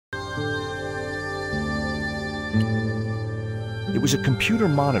It was a computer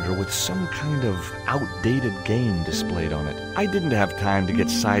monitor with some kind of outdated game displayed on it. I didn't have time to get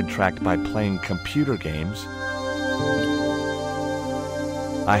sidetracked by playing computer games.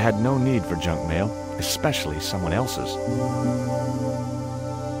 I had no need for junk mail, especially someone else's.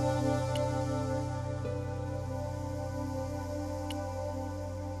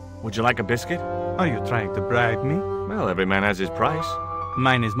 Would you like a biscuit? Are you trying to bribe me? Well, every man has his price.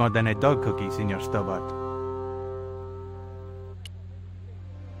 Mine is more than a dog cookie, Senor Stobart.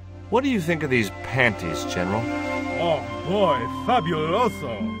 What do you think of these panties, General? Oh boy,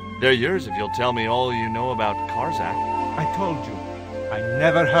 fabuloso! They're yours if you'll tell me all you know about Karzak. I told you, I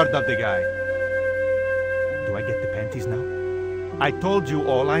never heard of the guy. Do I get the panties now? I told you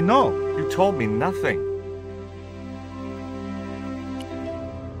all I know. You told me nothing.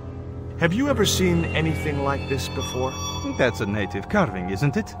 Have you ever seen anything like this before? That's a native carving,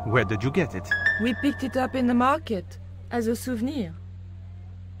 isn't it? Where did you get it? We picked it up in the market as a souvenir.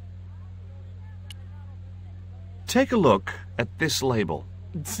 Take a look at this label.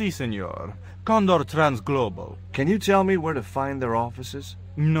 Si, senor. Condor Transglobal. Can you tell me where to find their offices?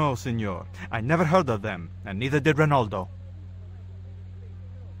 No, senor. I never heard of them, and neither did Ronaldo.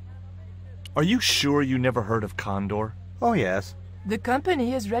 Are you sure you never heard of Condor? Oh, yes. The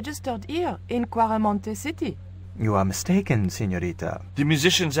company is registered here in Quaramonte City. You are mistaken, senorita. The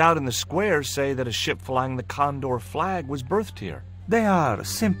musicians out in the square say that a ship flying the Condor flag was birthed here. They are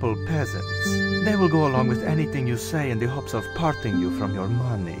simple peasants. They will go along with anything you say in the hopes of parting you from your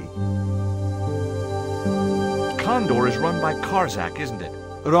money. Condor is run by Karzak, isn't it?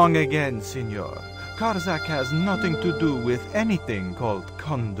 Wrong again, senor. Karzak has nothing to do with anything called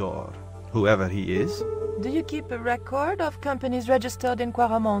Condor, whoever he is. Do you keep a record of companies registered in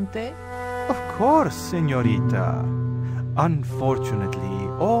Quaramonte? Of course, senorita. Unfortunately,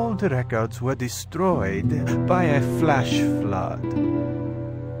 all the records were destroyed by a flash flood.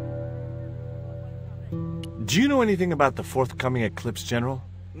 Do you know anything about the forthcoming eclipse, General?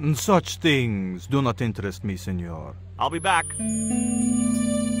 Such things do not interest me, senor. I'll be back.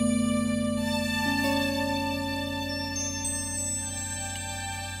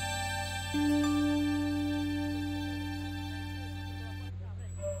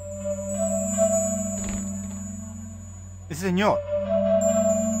 Senor.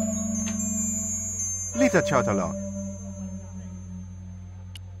 Leave that child alone.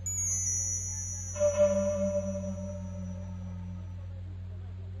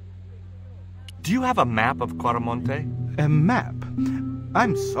 Do you have a map of Quaramonte? A map?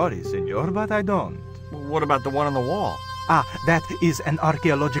 I'm sorry, senor, but I don't. What about the one on the wall? Ah, that is an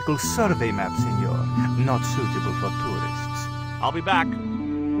archaeological survey map, senor. Not suitable for tourists. I'll be back.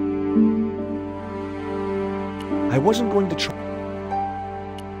 I wasn't going to try.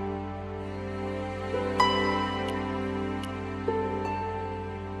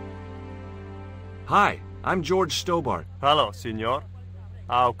 Hi, I'm George Stobart. Hello, senor.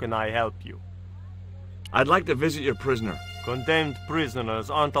 How can I help you? I'd like to visit your prisoner. Condemned prisoners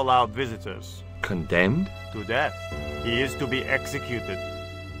aren't allowed visitors. Condemned? To death. He is to be executed.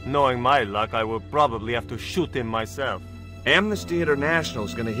 Knowing my luck, I will probably have to shoot him myself. Amnesty International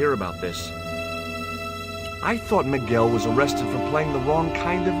is going to hear about this. I thought Miguel was arrested for playing the wrong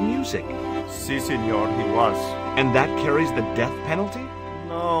kind of music. Si, senor, he was. And that carries the death penalty?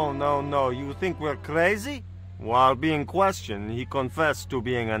 No. You think we're crazy? While being questioned, he confessed to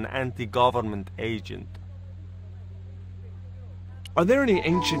being an anti-government agent. Are there any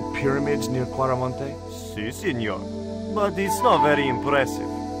ancient pyramids near Quaramonte? Si, senor. But it's not very impressive.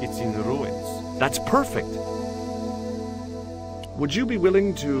 It's in ruins. That's perfect. Would you be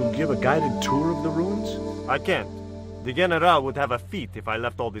willing to give a guided tour of the ruins? I can't. The General would have a fit if I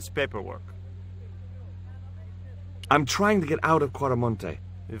left all this paperwork. I'm trying to get out of Quaramonte.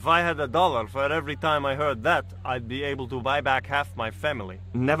 If I had $1 for every time I heard that, I'd be able to buy back half my family.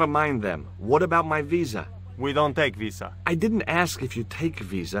 Never mind them. What about my visa? We don't take visa. I didn't ask if you take a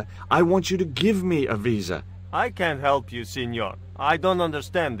visa. I want you to give me a visa. I can't help you, senor. I don't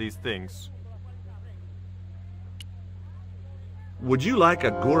understand these things. Would you like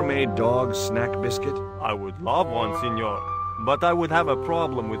a gourmet dog snack biscuit? I would love one, senor. But I would have a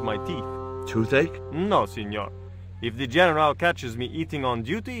problem with my teeth. Toothache? No, senor. If the General catches me eating on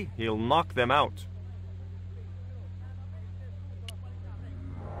duty, he'll knock them out.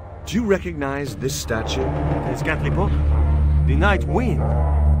 Do you recognize this statue? Tezcatlipoca, the night wind.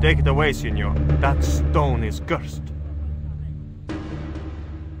 Take it away, senor. That stone is cursed.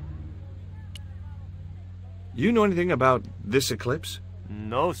 You know anything about this eclipse?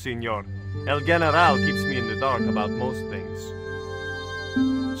 No, senor. El General keeps me in the dark about most things.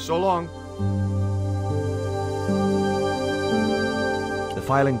 So long.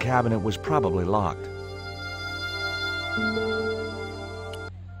 filing cabinet was probably locked.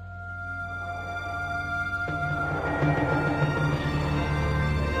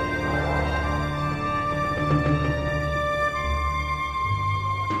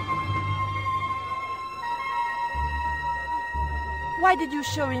 Why did you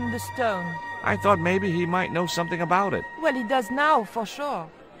show him the stone? I thought maybe he might know something about it. Well, he does now, for sure.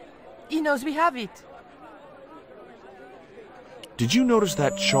 He knows we have it. Did you notice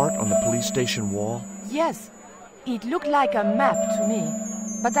that chart on the police station wall? Yes. It looked like a map to me,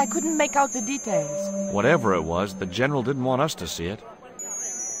 but I couldn't make out the details. Whatever it was, the General didn't want us to see it.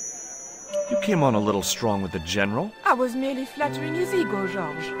 You came on a little strong with the General. I was merely flattering his ego,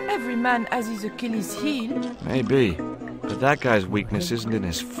 Georges. Every man has his Achilles heel. Maybe, but that guy's weakness isn't in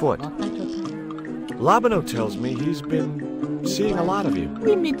his foot. Labano tells me he's been seeing a lot of you.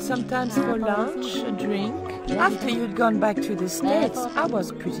 We meet sometimes for lunch, a drink. After you'd gone back to the States, I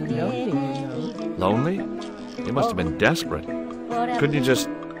was pretty lonely, you know. Lonely? You must have been desperate. Couldn't you just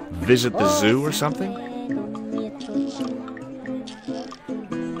visit the zoo or something?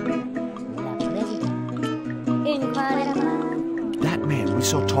 That man we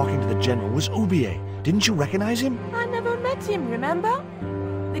saw talking to the General was Oubier. Didn't you recognize him? I never met him, remember?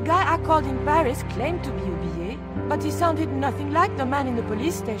 The guy I called in Paris claimed to be Oubier, but he sounded nothing like the man in the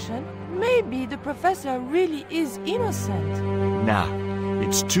police station. Maybe the professor really is innocent. Nah,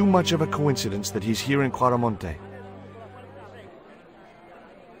 it's too much of a coincidence that he's here in Quaramonte.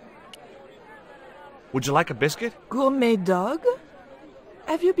 Would you like a biscuit? Gourmet dog?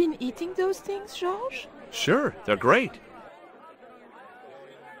 Have you been eating those things, Georges? Sure, they're great.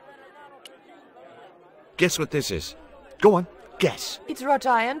 Guess what this is? Go on, guess. It's wrought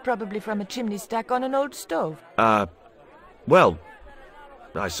iron, probably from a chimney stack on an old stove. Well,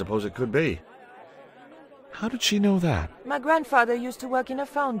 I suppose it could be. How did she know that? My grandfather used to work in a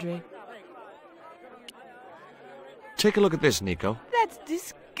foundry. Take a look at this, Nico. That's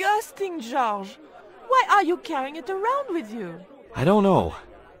disgusting, Georges. Why are you carrying it around with you? I don't know.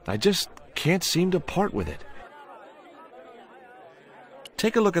 I just can't seem to part with it.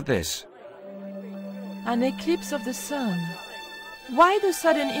 Take a look at this. An eclipse of the sun. Why the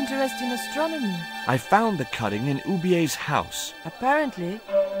sudden interest in astronomy? I found the cutting in Oubier's house. Apparently,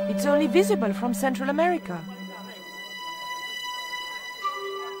 it's only visible from Central America.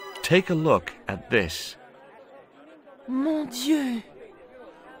 Take a look at this. Mon Dieu!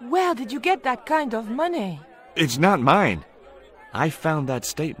 Where did you get that kind of money? It's not mine. I found that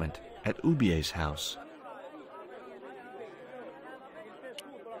statement at Oubier's house.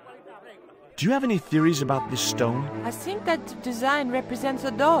 Do you have any theories about this stone? I think that design represents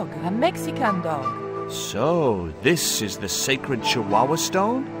a dog, a Mexican dog. So, this is the sacred Chihuahua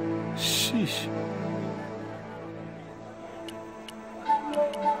stone? Sheesh.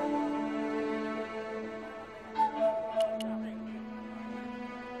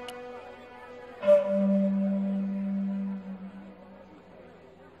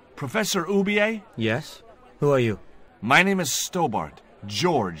 Professor Oubier? Yes? Who are you? My name is Stobart.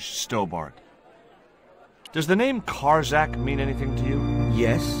 George Stobart. Does the name Karzak mean anything to you?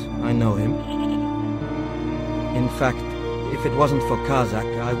 Yes, I know him. In fact, if it wasn't for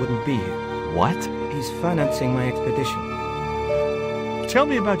Kazak, I wouldn't be here. What? He's financing my expedition. Tell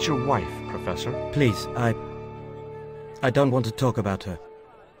me about your wife, Professor. Please, I don't want to talk about her.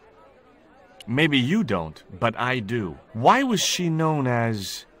 Maybe you don't, but I do. Why was she known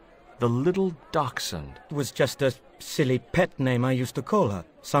as the Little Dachshund? It was just a silly pet name I used to call her.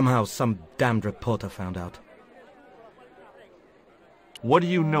 Somehow some damned reporter found out. What do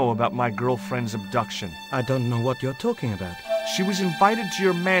you know about my girlfriend's abduction? I don't know what you're talking about. She was invited to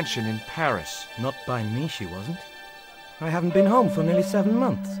your mansion in Paris. Not by me, she wasn't. I haven't been home for nearly 7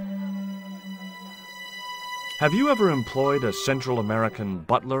 months. Have you ever employed a Central American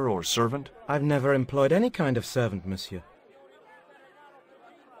butler or servant? I've never employed any kind of servant, monsieur.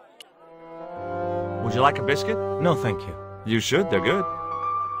 Would you like a biscuit? No, thank you. You should, they're good.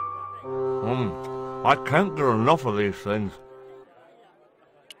 I can't get enough of these things.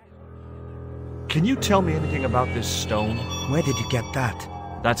 Can you tell me anything about this stone? Where did you get that?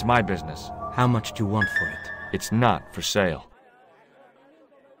 That's my business. How much do you want for it? It's not for sale.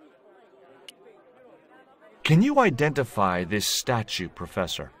 Can you identify this statue,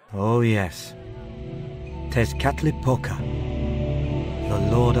 Professor? Oh, yes. Tezcatlipoca, the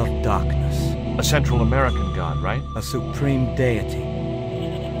Lord of Darkness. A Central American god, right? A supreme deity.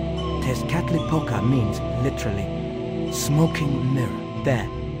 Tezcatlipoca means, literally, smoking mirror. There.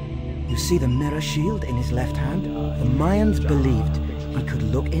 You see the mirror shield in his left hand? The Mayans believed He could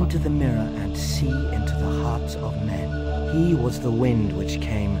look into the mirror and see into the hearts of men. He was the wind which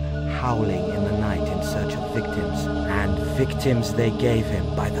came howling in the night in search of victims, and victims they gave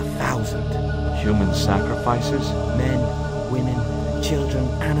him by the thousand. Human sacrifices? Men, women, children,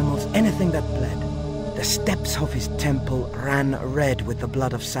 animals, anything that bled. The steps of his temple ran red with the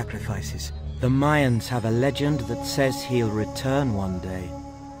blood of sacrifices. The Mayans have a legend that says he'll return one day.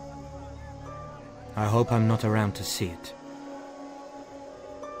 I hope I'm not around to see it.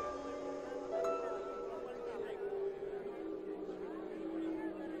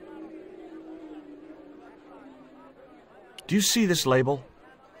 Do you see this label?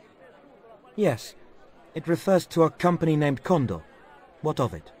 Yes. It refers to a company named Condor. What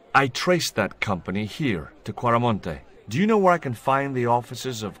of it? I traced that company here, to Quaramonte. Do you know where I can find the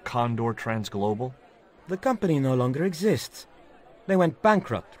offices of Condor Transglobal? The company no longer exists. They went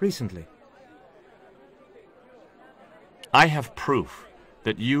bankrupt recently. I have proof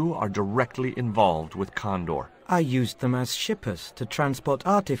that you are directly involved with Condor. I used them as shippers to transport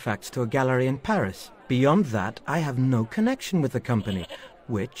artifacts to a gallery in Paris. Beyond that, I have no connection with the company,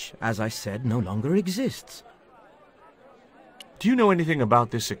 which, as I said, no longer exists. Do you know anything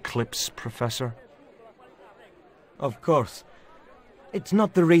about this eclipse, Professor? Of course. It's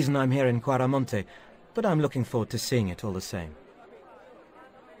not the reason I'm here in Quaramonte, but I'm looking forward to seeing it all the same.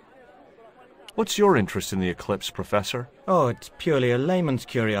 What's your interest in the eclipse, Professor? Oh, it's purely a layman's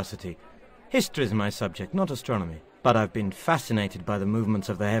curiosity. History's my subject, not astronomy. But I've been fascinated by the movements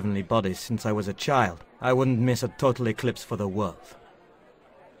of the heavenly bodies since I was a child. I wouldn't miss a total eclipse for the world.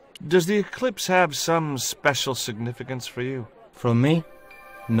 Does the eclipse have some special significance for you? From me?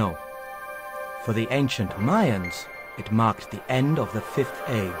 No. For the ancient Mayans, it marked the end of the Fifth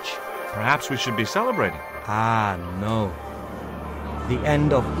Age. Perhaps we should be celebrating. Ah, no. The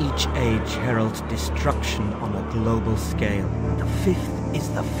end of each age heralds destruction on a global scale. The fifth is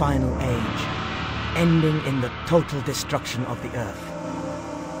the final age, ending in the total destruction of the Earth.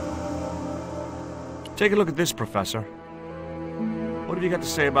 Take a look at this, Professor. What have you got to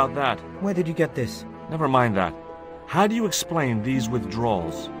say about that? Where did you get this? Never mind that. How do you explain these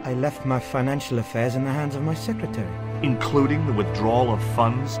withdrawals? I left my financial affairs in the hands of my secretary. Including the withdrawal of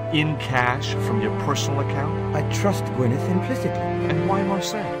funds in cash from your personal account? I trust Gwyneth implicitly. And why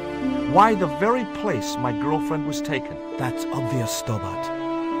Marseille? Why the very place my girlfriend was taken? That's obvious, Stobart.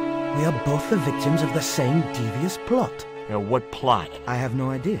 We are both the victims of the same devious plot. What plot? I have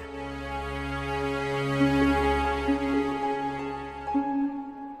no idea.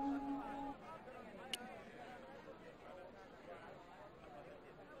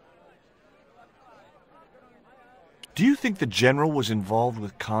 Do you think the general was involved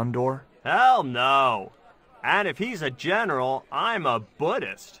with Condor? Hell no. And if he's a general, I'm a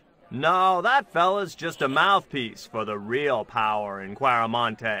Buddhist. No, that fella's just a mouthpiece for the real power in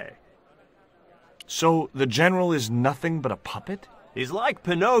Quaramonte. So the general is nothing but a puppet? He's like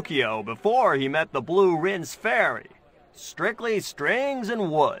Pinocchio before he met the Blue Rinse Fairy. Strictly strings and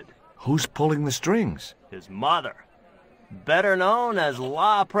wood. Who's pulling the strings? His mother. Better known as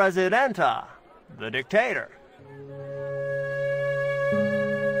La Presidenta, the dictator.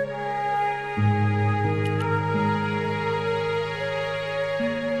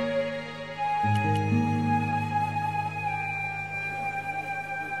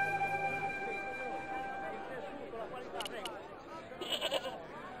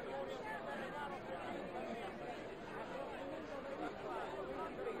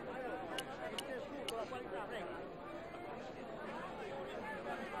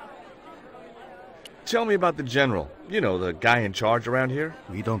 Tell me about the general. You know, the guy in charge around here.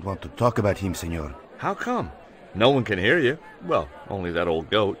 We don't want to talk about him, senor. How come? No one can hear you. Well, only that old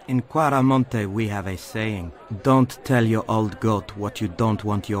goat. In Quaramonte we have a saying. Don't tell your old goat what you don't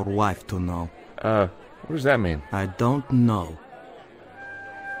want your wife to know. What does that mean? I don't know.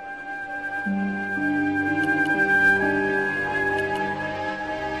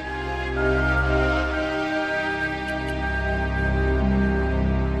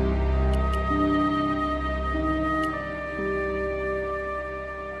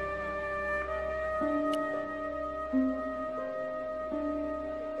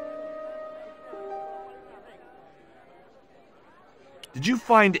 Did you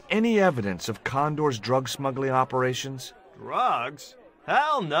find any evidence of Condor's drug smuggling operations? Drugs?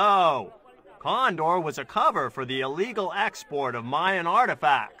 Hell no! Condor was a cover for the illegal export of Mayan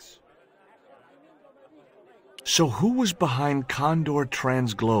artifacts. So who was behind Condor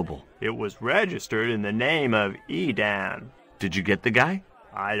Transglobal? It was registered in the name of Edan. Did you get the guy?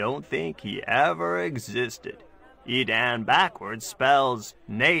 I don't think he ever existed. Edan backwards spells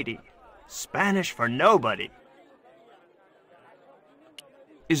Nady, Spanish for nobody.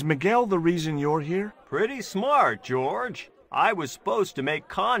 Is Miguel the reason you're here? Pretty smart, George. I was supposed to make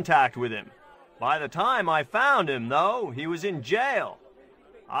contact with him. By the time I found him, though, he was in jail.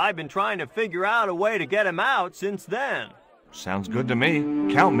 I've been trying to figure out a way to get him out since then. Sounds good to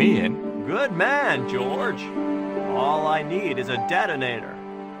me. Count me in. Good man, George. All I need is a detonator.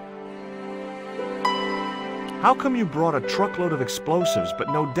 How come you brought a truckload of explosives but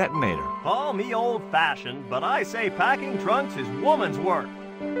no detonator? Call me old-fashioned, but I say packing trunks is woman's work.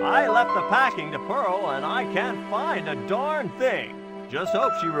 I left the packing to Pearl, and I can't find a darn thing. Just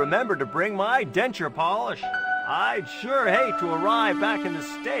hope she remembered to bring my denture polish. I'd sure hate to arrive back in the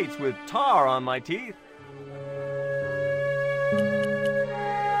States with tar on my teeth.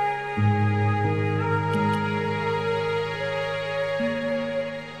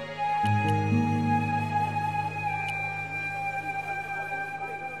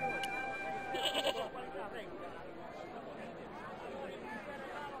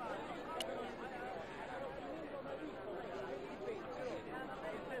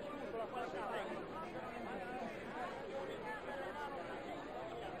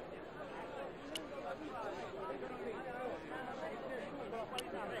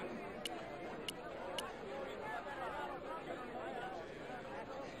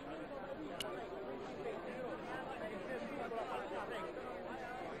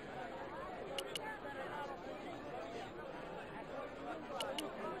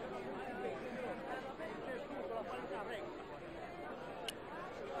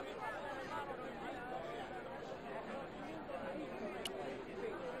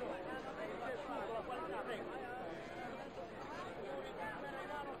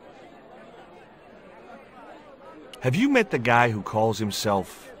 Have you met the guy who calls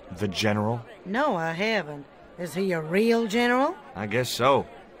himself the General? No, I haven't. Is he a real general? I guess so.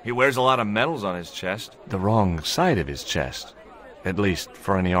 He wears a lot of medals on his chest. The wrong side of his chest. At least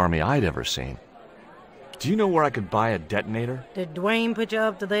for any army I'd ever seen. Do you know where I could buy a detonator? Did Dwayne put you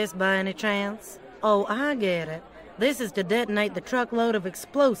up to this by any chance? Oh, I get it. This is to detonate the truckload of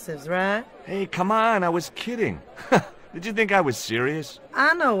explosives, right? Hey, come on, I was kidding. Did you think I was serious?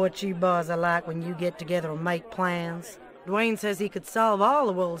 I know what you boys are like when you get together and make plans. Dwayne says he could solve all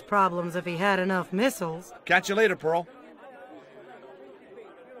the world's problems if he had enough missiles. Catch you later, Pearl.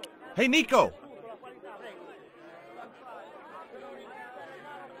 Hey, Nico!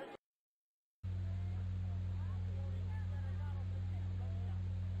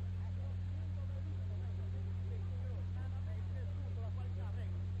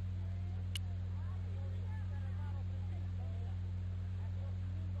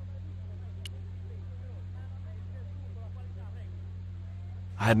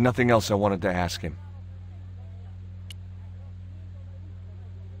 I had nothing else I wanted to ask him.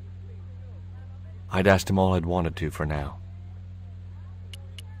 I'd asked him all I'd wanted to for now.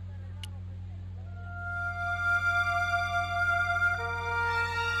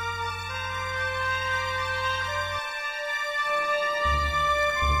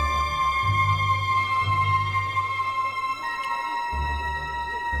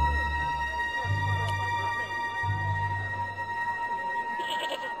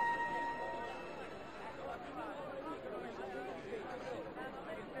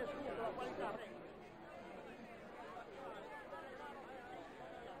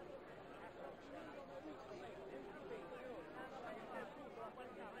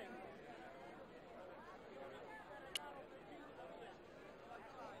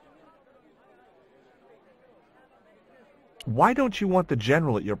 Why don't you want the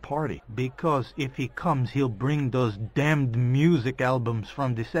General at your party? Because if he comes, he'll bring those damned music albums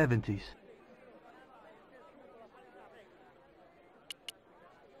from the 70s.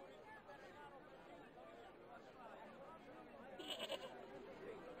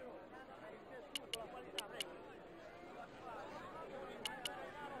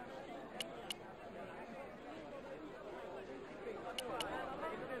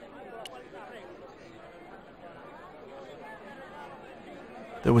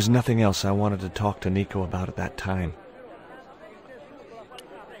 There was nothing else I wanted to talk to Nico about at that time.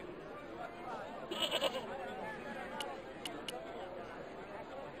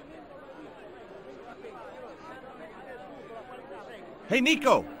 Hey,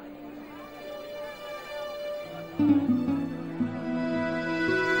 Nico!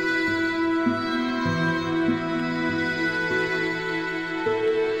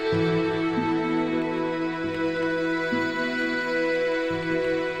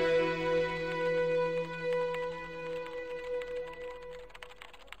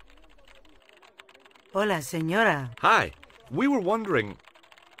 Hola, señora. Hi. We were wondering...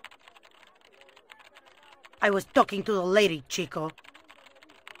 I was talking to the lady, Chico.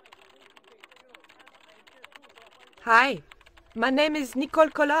 Hi, my name is Nicole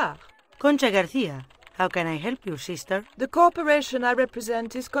Collard. Concha Garcia. How can I help you, sister? The corporation I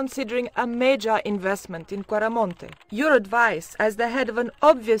represent is considering a major investment in Quaramonte. Your advice, as the head of an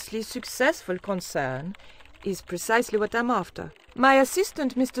obviously successful concern, is precisely what I'm after. My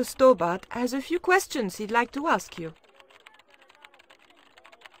assistant, Mr. Stobart, has a few questions he'd like to ask you.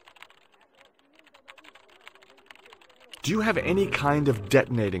 Do you have any kind of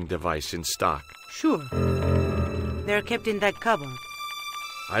detonating device in stock? Sure. They're kept in that cupboard.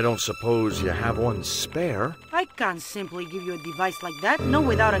 I don't suppose you have one spare? I can't simply give you a device like that, not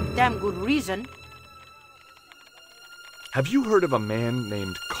without a damn good reason. Have you heard of a man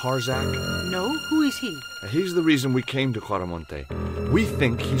named Karzak? No? Who is he? He's the reason we came to Quaramonte. We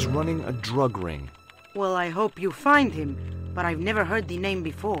think he's running a drug ring. Well, I hope you find him, but I've never heard the name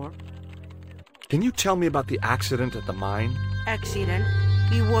before. Can you tell me about the accident at the mine? Accident?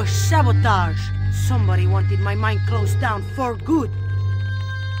 It was sabotage. Somebody wanted my mine closed down for good.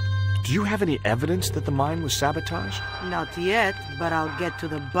 Do you have any evidence that the mine was sabotaged? Not yet, but I'll get to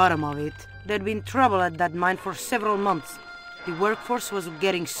the bottom of it. There'd been trouble at that mine for several months. The workforce was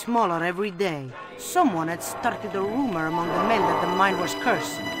getting smaller every day. Someone had started a rumor among the men that the mine was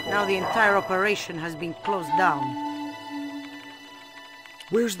cursed. Now the entire operation has been closed down.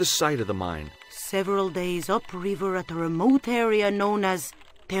 Where's the site of the mine? Several days upriver at a remote area known as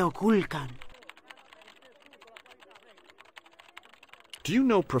Teoculcan. Do you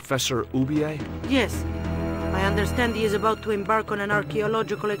know Professor Ubier? Yes. I understand he is about to embark on an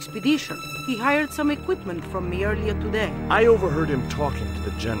archaeological expedition. He hired some equipment from me earlier today. I overheard him talking to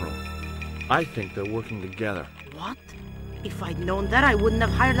the general. I think they're working together. What? If I'd known that, I wouldn't have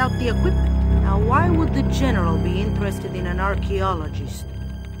hired out the equipment. Now, why would the general be interested in an archaeologist?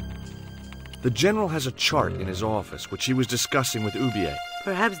 The general has a chart in his office, which he was discussing with Ubier.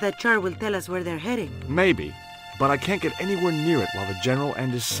 Perhaps that chart will tell us where they're heading. Maybe, but I can't get anywhere near it while the general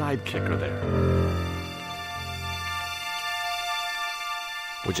and his sidekick are there.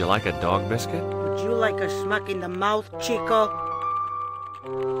 Would you like a dog biscuit? Would you like a smack in the mouth, Chico?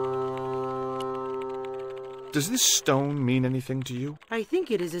 Does this stone mean anything to you? I think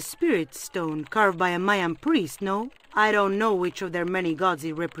it is a spirit stone carved by a Mayan priest, no? I don't know which of their many gods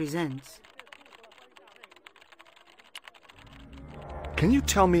it represents. Can you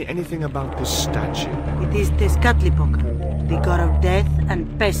tell me anything about this statue? It is Tezcatlipoca, the god of death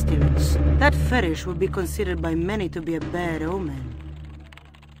and pestilence. That fetish would be considered by many to be a bad omen.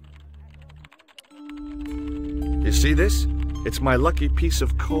 You see this? It's my lucky piece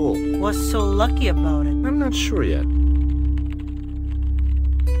of coal. What's so lucky about it? I'm not sure yet.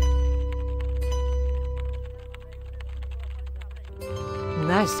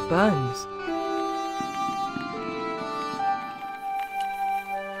 Nice buns.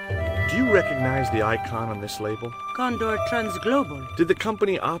 Do you recognize the icon on this label? Condor Transglobal. Did the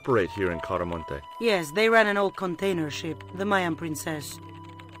company operate here in Quaramonte? Yes, they ran an old container ship, the Mayan Princess.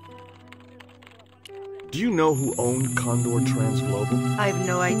 Do you know who owned Condor Transglobal? I've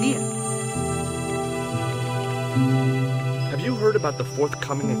no idea. Have you heard about the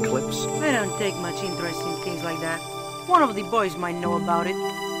forthcoming eclipse? I don't take much interest in things like that. One of the boys might know about it.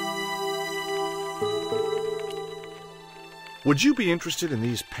 Would you be interested in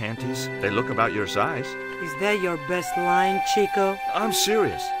these panties? They look about your size. Is that your best line, Chico? I'm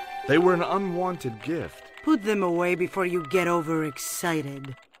serious. They were an unwanted gift. Put them away before you get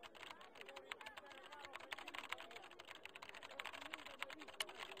overexcited.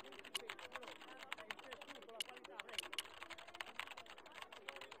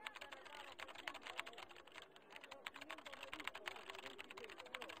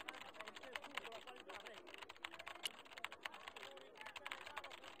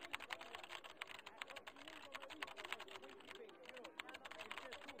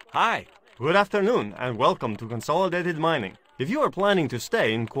 Hi. Good afternoon, and welcome to Consolidated Mining. If you are planning to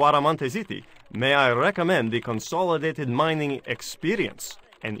stay in Quaramonte City, may I recommend the Consolidated Mining Experience,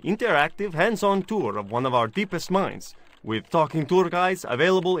 an interactive hands-on tour of one of our deepest mines, with talking tour guides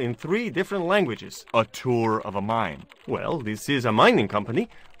available in 3 different languages. A tour of a mine. Well, this is a mining company.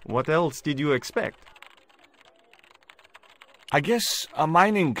 What else did you expect? I guess a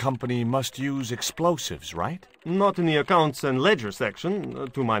mining company must use explosives, right? Not in the accounts and ledger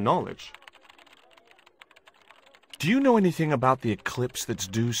section, to my knowledge. Do you know anything about the eclipse that's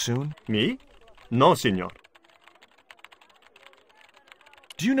due soon? Me? No, senor.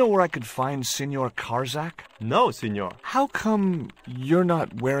 Do you know where I could find Senor Karzak? No, senor. How come you're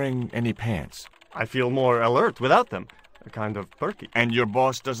not wearing any pants? I feel more alert without them. Kind of perky. And your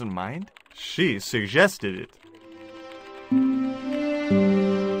boss doesn't mind? She suggested it.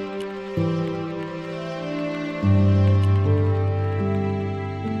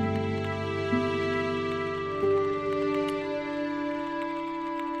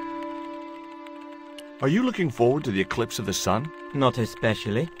 Are you looking forward to the eclipse of the sun? Not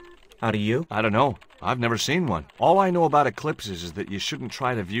especially. Are you? I don't know. I've never seen one. All I know about eclipses is that you shouldn't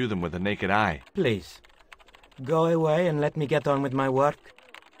try to view them with the naked eye. Please, go away and let me get on with my work.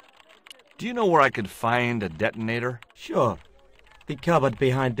 Do you know where I could find a detonator? Sure. The cupboard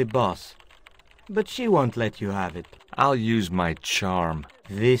behind the boss. But she won't let you have it. I'll use my charm.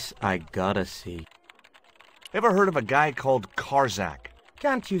 This I gotta see. Ever heard of a guy called Karzak?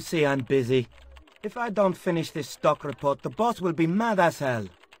 Can't you see I'm busy? If I don't finish this stock report, the boss will be mad as hell.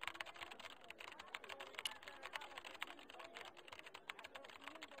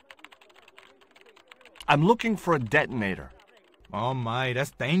 I'm looking for a detonator. Oh my, that's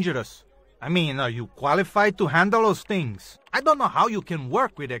dangerous. I mean, are you qualified to handle those things? I don't know how you can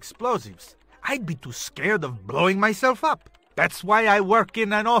work with explosives. I'd be too scared of blowing myself up. That's why I work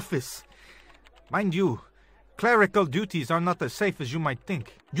in an office. Mind you, clerical duties are not as safe as you might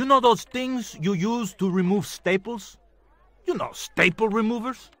think. You know those things you use to remove staples? You know, staple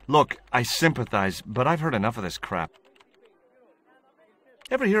removers? Look, I sympathize, but I've heard enough of this crap.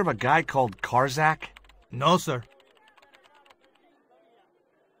 Ever hear of a guy called Karzak? No, sir.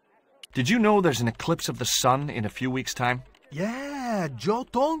 Did you know there's an eclipse of the sun in a few weeks' time? Yeah, Joe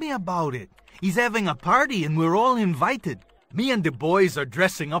told me about it. He's having a party and we're all invited. Me and the boys are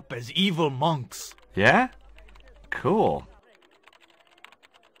dressing up as evil monks. Yeah? Cool.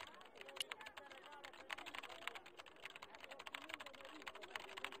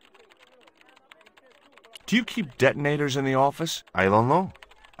 Do you keep detonators in the office? I don't know.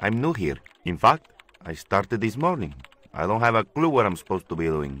 I'm new here. In fact, I started this morning. I don't have a clue what I'm supposed to be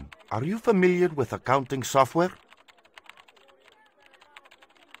doing. Are you familiar with accounting software?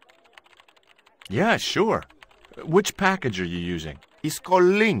 Yeah, sure. Which package are you using? It's called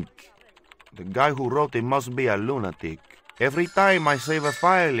Link. The guy who wrote it must be a lunatic. Every time I save a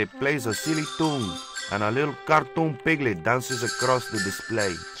file, it plays a silly tune, and a little cartoon piglet dances across the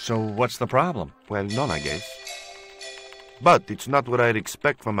display. So what's the problem? Well, none, I guess. But it's not what I'd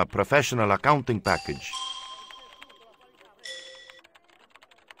expect from a professional accounting package.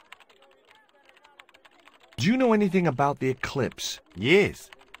 Do you know anything about the eclipse? Yes,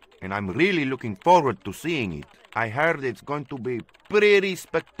 and I'm really looking forward to seeing it. I heard it's going to be pretty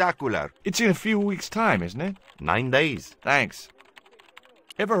spectacular. It's in a few weeks' time, isn't it? 9 days. Thanks.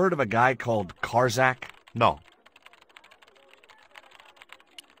 Ever heard of a guy called Karzak? No.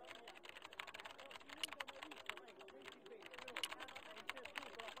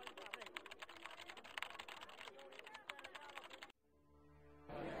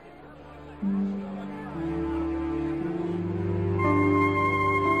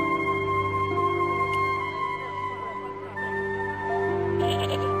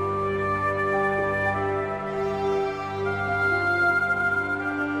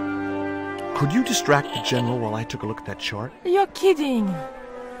 Could you distract the general while I took a look at that chart? You're kidding.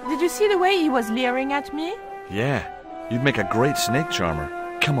 Did you see the way he was leering at me? Yeah, you'd make a great snake charmer.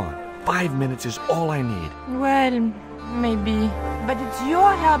 Come on, 5 minutes is all I need. Well, maybe. But it's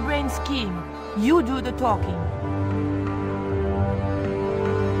your harebrained scheme. You do the talking.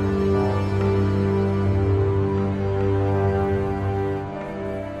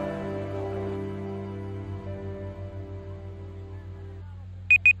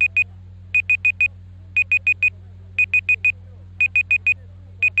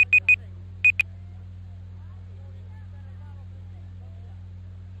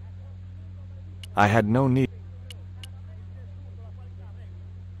 I had no need.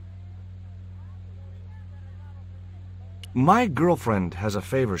 My girlfriend has a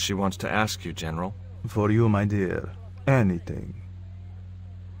favor she wants to ask you, General. For you, my dear, anything.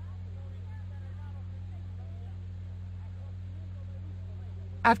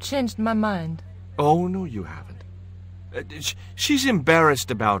 I've changed my mind. Oh, no, you haven't. She's embarrassed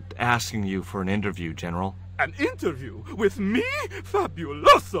about asking you for an interview, General. An interview with me?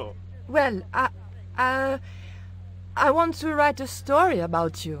 Fabuloso! Well, I want to write a story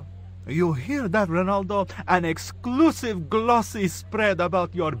about you. You hear that, Ronaldo? An exclusive glossy spread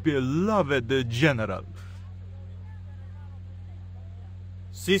about your beloved general.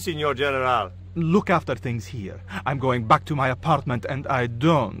 Si, Signor General. Look after things here. I'm going back to my apartment and I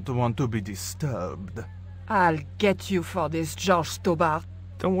don't want to be disturbed. I'll get you for this, George Stobart.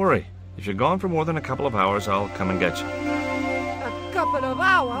 Don't worry. If you're gone for more than a couple of hours, I'll come and get you. A couple of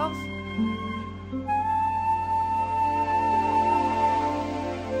hours?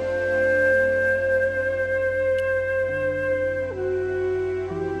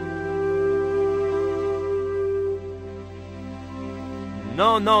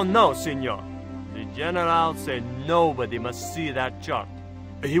 No, no, no, Signor. The General said nobody must see that chart.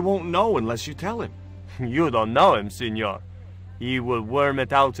 He won't know unless you tell him. You don't know him, senor. He will worm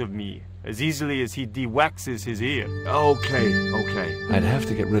it out of me as easily as he de-waxes his ear. Okay. I'd have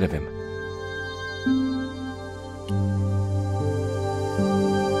to get rid of him.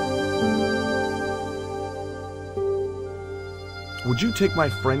 Would you take my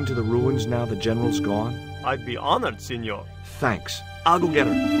friend to the ruins now the general's gone? I'd be honored, senor. Thanks. I'll go get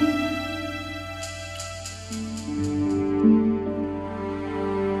her.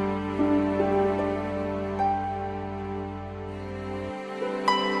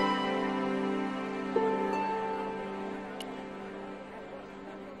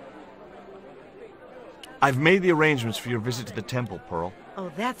 I've made the arrangements for your visit to the temple, Pearl.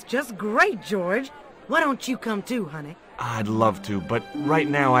 Oh, that's just great, George. Why don't you come too, honey? I'd love to, but right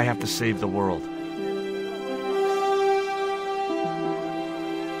now I have to save the world.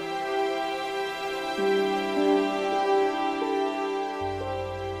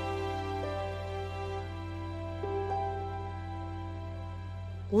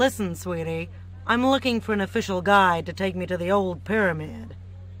 Listen, sweetie. I'm looking for an official guide to take me to the old pyramid.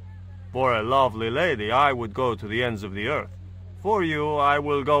 For a lovely lady, I would go to the ends of the earth. For you, I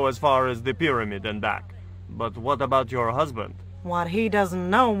will go as far as the pyramid and back. But what about your husband? What he doesn't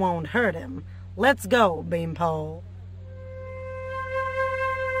know won't hurt him. Let's go, Beanpole.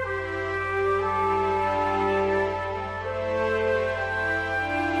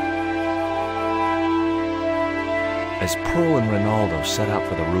 As Pearl and Ronaldo set out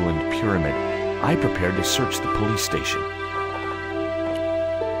for the ruined pyramid, I prepared to search the police station.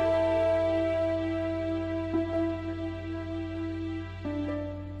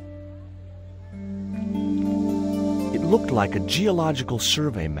 It looked like a geological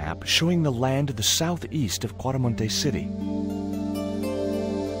survey map showing the land to the southeast of Quaramonte City.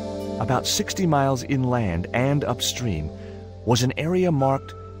 About 60 miles inland and upstream was an area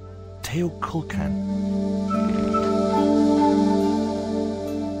marked Teoculcan.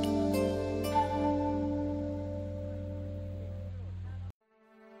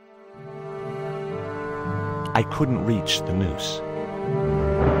 I couldn't reach the noose.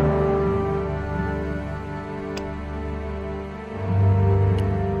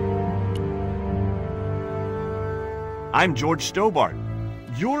 I'm George Stobart.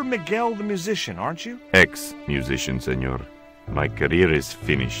 You're Miguel the musician, aren't you? Ex-musician, senor. My career is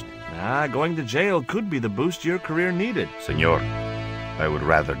finished. Going to jail could be the boost your career needed. Senor, I would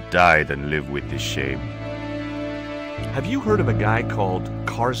rather die than live with this shame. Have you heard of a guy called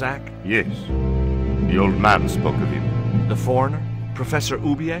Karzak? Yes. The old man spoke of him. The foreigner? Professor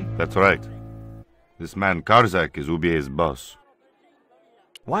Oubier? That's right. This man Karzak is Oubier's boss.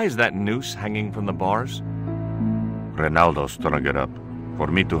 Why is that noose hanging from the bars? Ronaldo strung it up for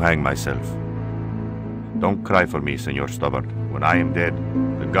me to hang myself. Don't cry for me, Senor Stobart. When I am dead,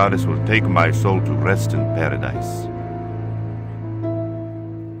 the goddess will take my soul to rest in paradise.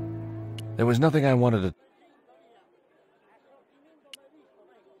 There was nothing I wanted to